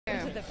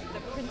the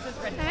Princess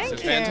Red. Thank you.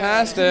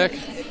 Fantastic.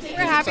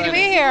 We're happy to be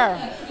here.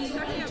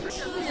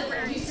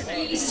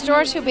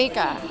 Store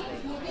Tubika.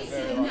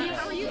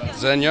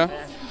 Xenia.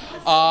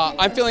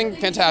 I'm feeling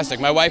fantastic.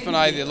 My wife and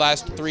I, the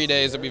last 3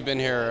 days that we've been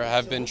here,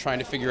 have been trying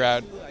to figure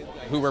out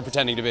who we're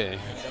pretending to be.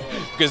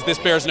 Because this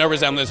bears no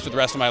resemblance to the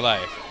rest of my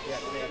life. You're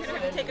going to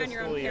have to take on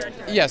your own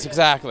character. Yes,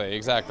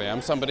 exactly.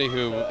 I'm somebody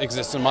who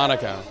exists in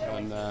Monaco.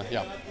 And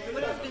yeah.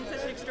 What has been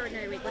such an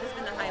extraordinary week? What has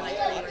been the highlight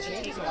for you as a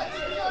takeaway?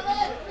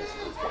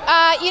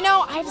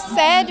 I've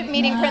said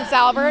meeting Prince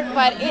Albert,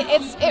 but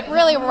it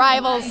really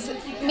rivals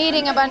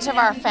meeting a bunch of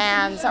our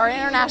fans, our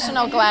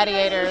international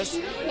gladiators.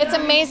 It's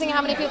amazing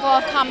how many people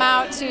have come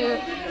out to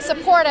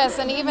support us,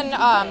 and even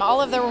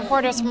all of the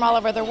reporters from all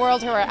over the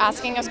world who are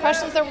asking us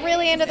questions. They're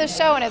really into the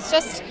show, and it's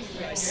just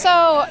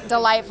so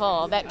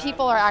delightful that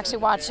people are actually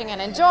watching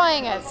and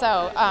enjoying it.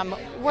 So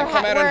we're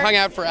come out and hung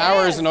out for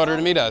hours in order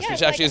to meet us,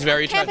 which actually is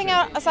very touching.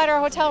 Camping outside our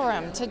hotel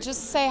room to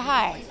just say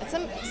hi.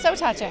 It's so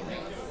touching.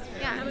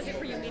 Yeah, how was it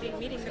for you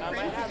meeting the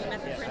prince? Have you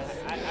met the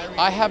prince?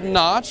 I have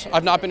not.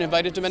 I've not been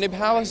invited to many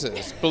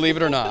palaces, believe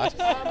it or not.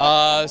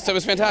 So it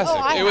was fantastic.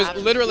 It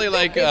was literally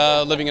like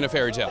living in a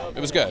fairy tale. It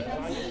was good.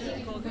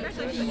 Cool.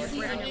 Congratulations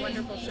on your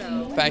wonderful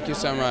show. Thank you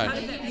so much. How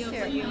does it feel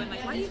for you? And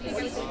why do you think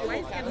why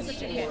is Emma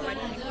such a hit? Why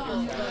do you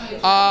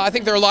think I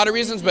think there are a lot of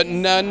reasons, but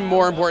none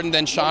more important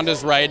than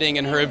Shonda's writing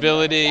and her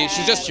ability.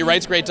 She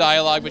writes great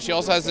dialogue, but she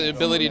also has the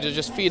ability to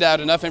just feed out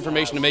enough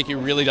information to make you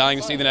really dying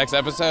to see the next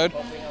episode.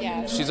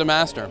 Yeah. She's a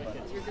master.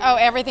 Oh,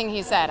 everything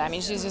he said. I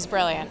mean, she's just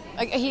brilliant.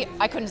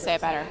 I couldn't say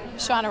it better.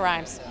 Shonda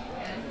rhymes.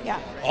 Yeah.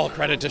 All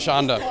credit to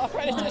Shonda. All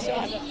credit to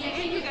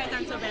Shonda. you guys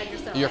aren't so bad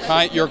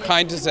yourself? You're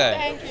kind to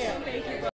say. Thank you.